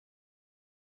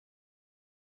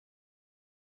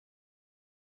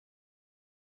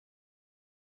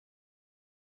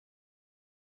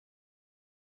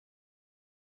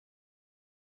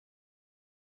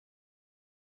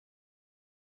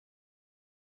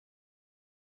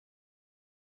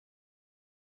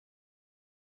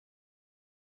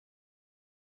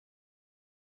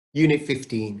Unit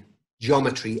 15,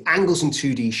 Geometry, Angles and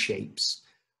 2D Shapes.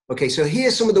 Okay, so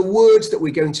here's some of the words that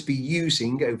we're going to be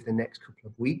using over the next couple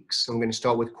of weeks. So I'm going to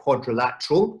start with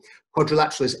quadrilateral.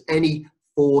 Quadrilateral is any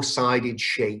four-sided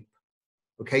shape.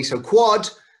 Okay, so quad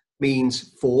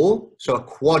means four. So a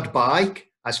quad bike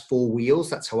has four wheels.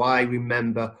 That's how I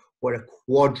remember what a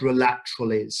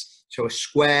quadrilateral is. So a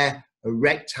square, a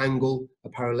rectangle, a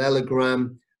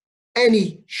parallelogram,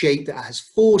 any shape that has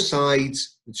four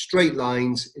sides with straight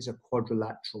lines is a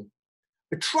quadrilateral.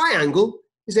 A triangle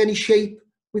is any shape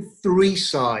with three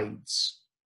sides,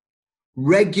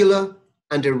 regular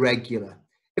and irregular.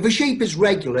 If a shape is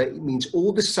regular, it means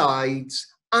all the sides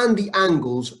and the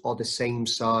angles are the same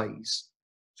size.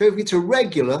 So if it's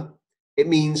irregular, it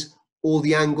means all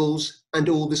the angles and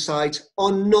all the sides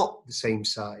are not the same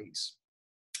size.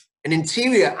 An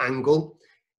interior angle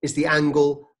is the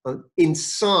angle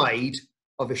inside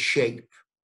of a shape,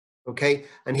 okay?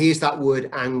 And here's that word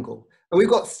angle. And we've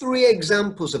got three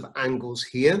examples of angles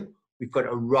here. We've got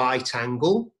a right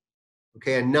angle,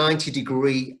 okay, a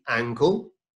 90-degree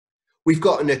angle. We've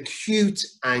got an acute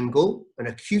angle. An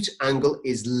acute angle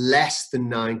is less than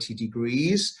 90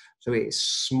 degrees, so it is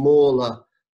smaller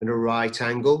than a right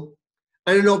angle.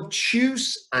 And an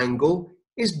obtuse angle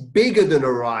is bigger than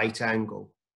a right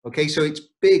angle, okay, so it's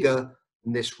bigger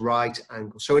than this right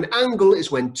angle. So an angle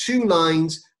is when two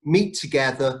lines meet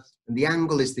together, and the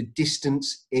angle is the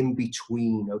distance in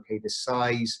between, okay, the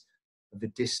size of the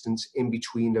distance in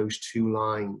between those two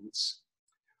lines.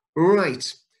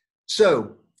 Right,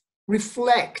 so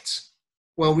reflect.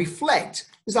 Well, reflect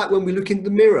is like when we look in the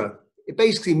mirror. It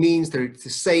basically means that it's the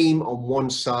same on one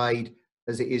side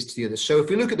as it is to the other. So if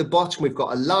we look at the bottom, we've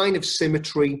got a line of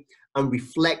symmetry and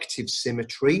reflective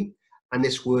symmetry, and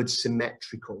this word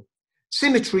symmetrical.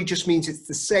 Symmetry just means it's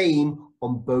the same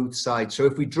on both sides. So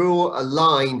if we draw a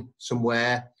line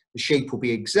somewhere, the shape will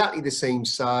be exactly the same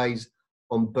size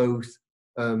on both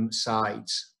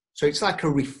sides. So it's like a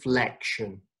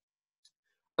reflection.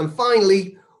 And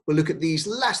finally, we'll look at these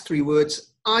last three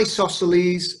words: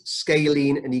 isosceles,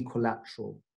 scalene, and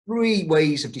equilateral. Three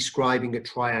ways of describing a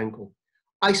triangle.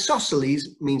 Isosceles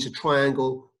means a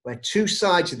triangle where two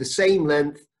sides are the same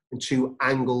length and two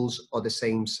angles are the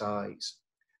same size.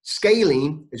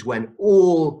 Scalene is when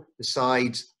all the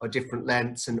sides are different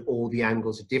lengths and all the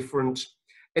angles are different.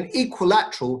 And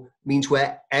equilateral means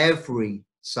where every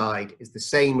side is the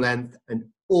same length and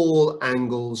all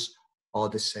angles are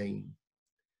the same.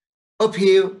 Up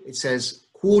here it says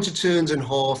quarter turns and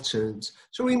half turns.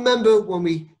 So remember when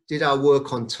we did our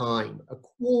work on time, a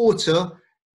quarter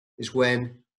is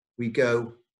when we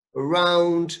go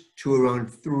around to around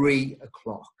 3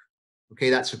 o'clock. Okay,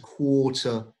 that's a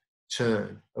quarter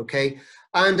turn, okay?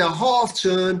 And a half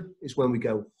turn is when we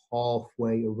go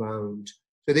halfway around.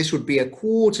 So this would be a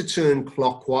quarter turn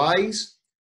clockwise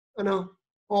and a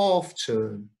half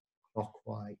turn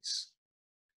clockwise.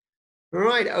 All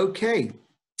right, okay.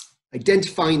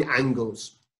 Identifying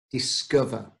angles.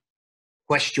 Discover.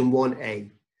 Question 1A.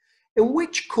 In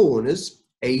which corners,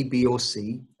 A, B, or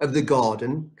C, of the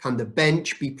garden can the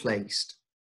bench be placed?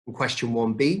 And question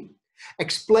 1B.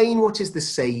 Explain what is the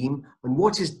same and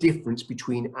what is difference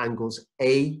between angles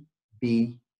A,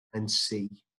 B, and C.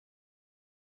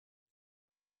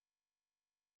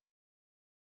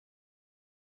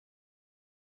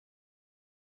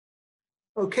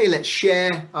 Okay, let's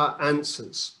share our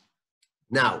answers.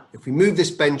 Now, if we move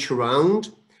this bench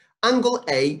around, angle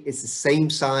A is the same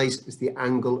size as the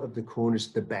angle of the corners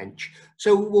of the bench.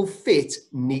 So it will fit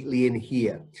neatly in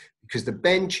here because the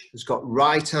bench has got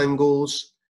right angles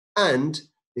and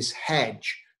this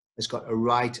hedge has got a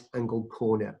right angled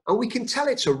corner. And we can tell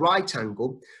it's a right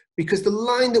angle because the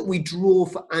line that we draw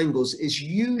for angles is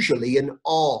usually an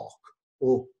arc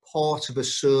or part of a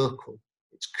circle.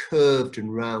 It's curved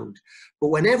and round. But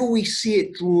whenever we see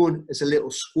it drawn as a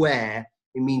little square,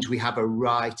 it means we have a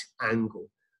right angle.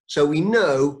 So we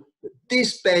know that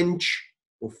this bench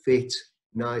will fit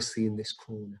nicely in this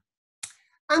corner.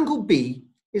 Angle B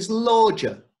is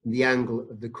larger than the angle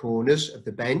of the corners of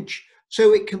the bench,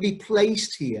 so it can be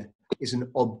placed here as an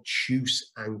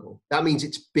obtuse angle. That means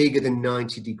it's bigger than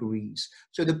 90 degrees.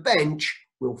 So the bench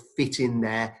will fit in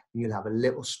there and you'll have a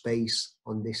little space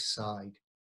on this side.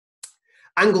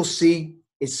 Angle C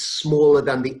is smaller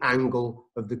than the angle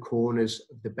of the corners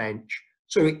of the bench,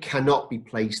 so it cannot be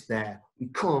placed there. We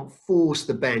can't force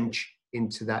the bench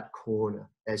into that corner.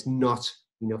 There's not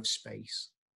enough space.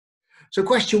 So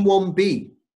question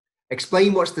 1B,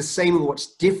 explain what's the same and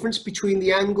what's difference between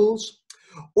the angles.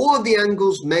 All of the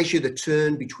angles measure the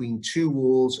turn between two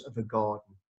walls of a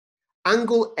garden.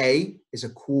 Angle A is a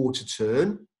quarter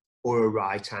turn or a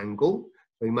right angle.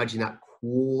 So imagine that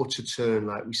quarter turn,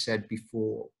 like we said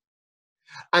before.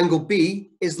 Angle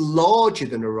B is larger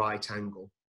than a right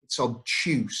angle. It's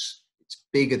obtuse. It's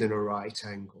bigger than a right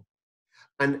angle.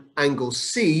 And angle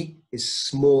C is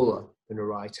smaller than a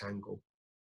right angle.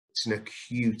 It's an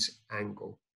acute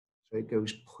angle. So it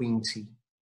goes pointy.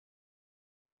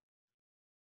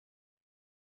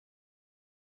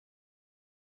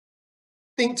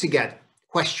 Think together.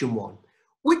 Question 1.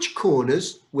 Which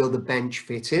corners will the bench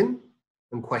fit in?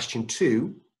 And question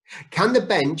 2. Can the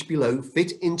bench below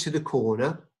fit into the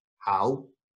corner? How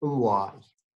and why?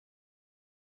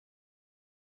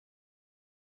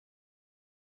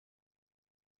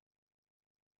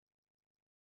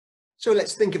 So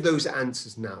let's think of those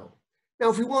answers now. Now,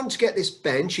 if we want to get this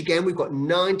bench, again, we've got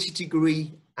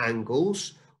 90-degree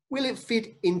angles. Will it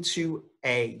fit into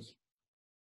A?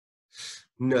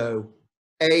 No.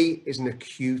 A is an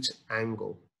acute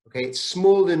angle. Okay, it's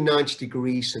smaller than 90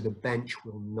 degrees, so the bench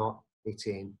will not fit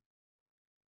in.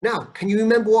 Now, can you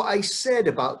remember what I said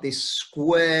about this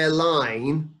square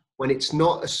line when it's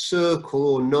not a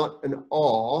circle or not an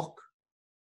arc?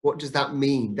 What does that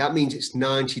mean? That means it's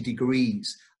 90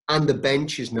 degrees and the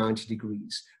bench is 90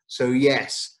 degrees. So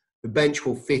yes, the bench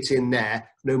will fit in there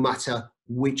no matter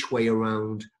which way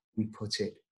around we put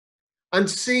it. And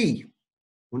C,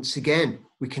 once again,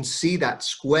 we can see that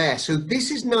square. So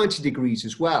this is 90 degrees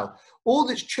as well. All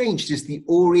that's changed is the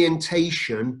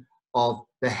orientation of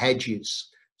the hedges.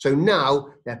 So now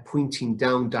they're pointing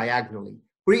down diagonally,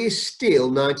 but it is still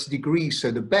 90 degrees.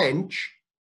 So the bench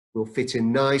will fit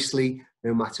in nicely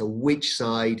no matter which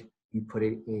side you put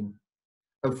it in.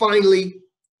 And finally,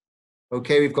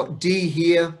 okay, we've got D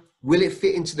here. Will it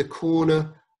fit into the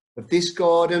corner of this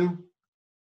garden?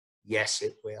 Yes,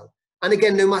 it will. And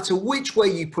again, no matter which way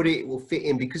you put it, it will fit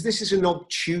in because this is an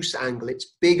obtuse angle.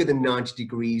 It's bigger than 90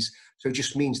 degrees. So it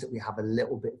just means that we have a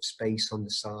little bit of space on the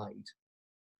side.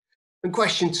 And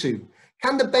question 2,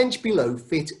 can the bench below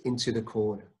fit into the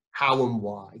corner? How and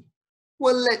why?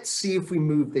 Well, let's see if we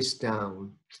move this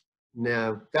down.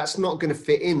 No, that's not going to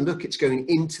fit in. Look, it's going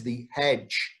into the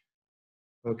hedge.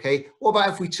 Okay, what about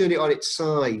if we turn it on its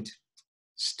side?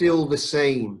 Still the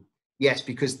same. Yes,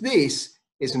 because this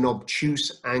is an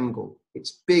obtuse angle.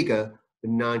 It's bigger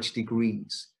than 90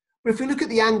 degrees. But if we look at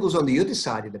the angles on the other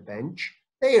side of the bench,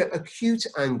 they are acute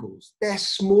angles. They're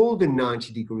smaller than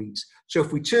 90 degrees. So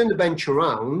if we turn the bench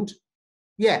around,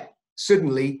 yeah,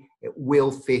 suddenly it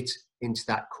will fit into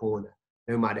that corner,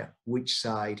 no matter which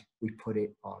side we put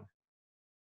it on.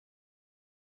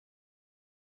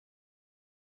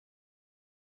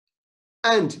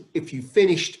 And if you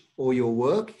finished all your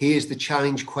work, here's the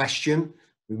challenge question.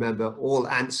 Remember, all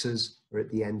answers are at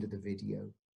the end of the video.